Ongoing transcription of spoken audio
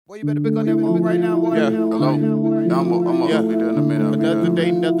Boy, you better pick on that phone right now, boy. Yeah, hello. I'm Yeah. be there in a minute. Another day,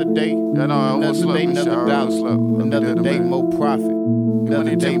 another day. Yeah, no, I won't Another sleep. day, another dollar. Another day, more profit.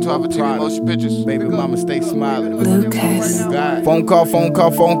 Another day, more motion pictures. Baby mama, stay smiling. Lucas. God. Phone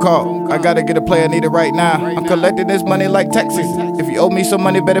call. I gotta get a play, I need it right now. I'm collecting this money like taxes. If you owe me some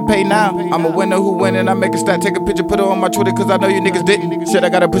money, better pay now. I'm a winner who win and I make a stat. Take a picture, put it on my Twitter, cause I know you niggas didn't. Shit, I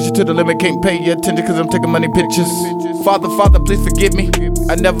gotta push it to the limit, can't pay your attention cause I'm taking money pictures. Father, please forgive me.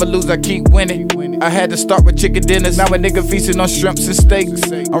 I never lose, I keep winning. I had to start with chicken dinners. Now a nigga feasting on shrimps and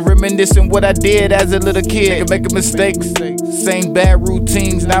steaks. I'm reminiscing what I did as a little kid, making mistakes. Same bad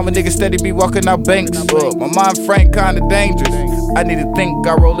routines. Now a nigga steady be walking out banks. My mind frank, kinda dangerous. I need to think,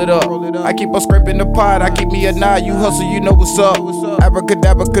 I roll it up. I keep on scraping the pot, I keep me a nod. You hustle, you know what's up.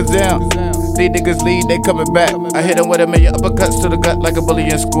 Abracadabra, kazam. These niggas lead, they coming back. I hit them with a million uppercuts to the gut like a bully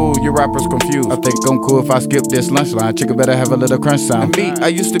in school. You rappers confused. I think I'm cool if I skip this lunch line. Chicken better have a little crunch sound. And me, I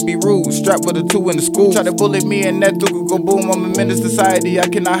used to be rude, strapped with a 2 in the school. Try to bully me and that dude go boom. I'm a menace to society, I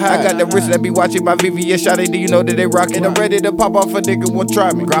cannot hide. I got the wrist that be watching my VVS shot. Do you know that they rockin'? I'm ready to pop off a nigga, won't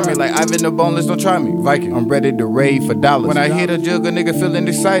try me. Grind me like Ivan the Boneless, don't try me. Viking, I'm ready to raid for dollars. When I hit a jug, a nigga feeling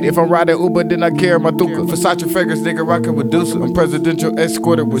excited. If I'm riding Uber, then I carry my Thuka. Versace fragrance, nigga rockin' with Deuce. I'm presidential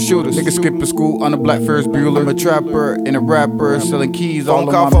escorted with shooters. Nigga skipping school on a black Ferris Bueller. I'm a trapper and a rapper, selling keys on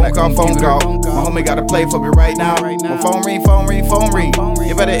my phone call. My homie got a play for me right now. My phone ring.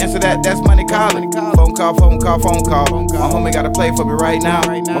 You better answer that, that's money calling. Phone call. My homie got a play for me right now.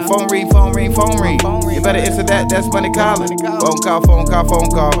 My phone ring. You better answer that, that's money calling. Phone call.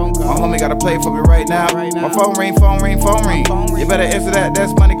 My homie got a play for me right now. My phone ring. You better answer that,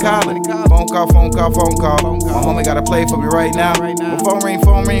 that's money calling. Phone call. My homie got a play for me right now. My phone ring.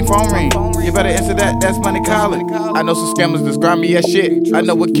 You better answer that, that's money calling. I know some scammers that's grimy as shit. I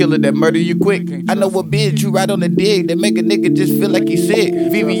know what killer that murder you quick. I know what bitch you ride on the dig that make a nigga just feel like he's sick.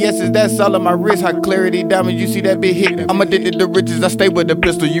 VVS is that's all on my wrist. High clarity diamond, you see that big hit. I'm addicted to riches, I stay with the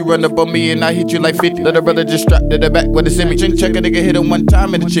pistol. You run up on me and I hit you like 50. Let a brother just strap to the back with a semi. Check a nigga hit him one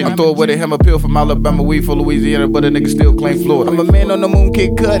time in the chin. I throw away the hammer pill from Alabama, weed for Louisiana, but a nigga still claim Florida. I'm a man on the moon,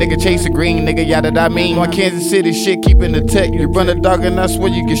 kid cut. Nigga chase a green, nigga, yeah that I mean. My Kansas City shit, keeping the tech. You run a dog and I swear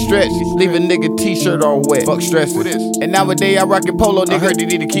you get stretched. Leave a nigga t-shirt all wet. Fuck stressing. And nowadays I rockin' polo. Nigga heard he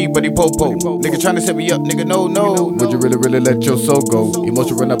need a key, but he po-po. Nigga tryna set me up, nigga, no. Would you really let your soul go?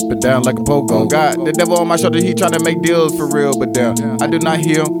 Emotion run up and down like a pogo. God, the devil on my shoulder, he tryna make deals for real, but damn, I do not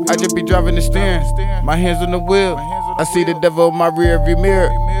hear him. I just be driving the steering. My hands on the wheel. I see the devil in my rear view mirror,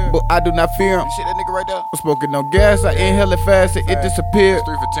 but I do not fear him. Shit, that nigga right there. I'm smoking no gas, I inhale it fast and it disappeared.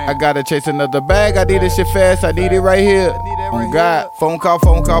 I gotta chase another bag, I need this shit fast, I need it right here. Oh God, phone call.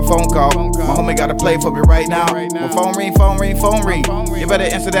 My homie got a play for me right now. My phone ring. You better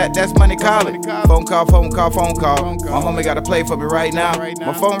answer that, that's money calling. Phone call. My homie got a play for me right now.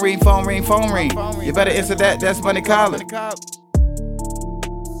 My phone ring. You better answer that, that's money calling.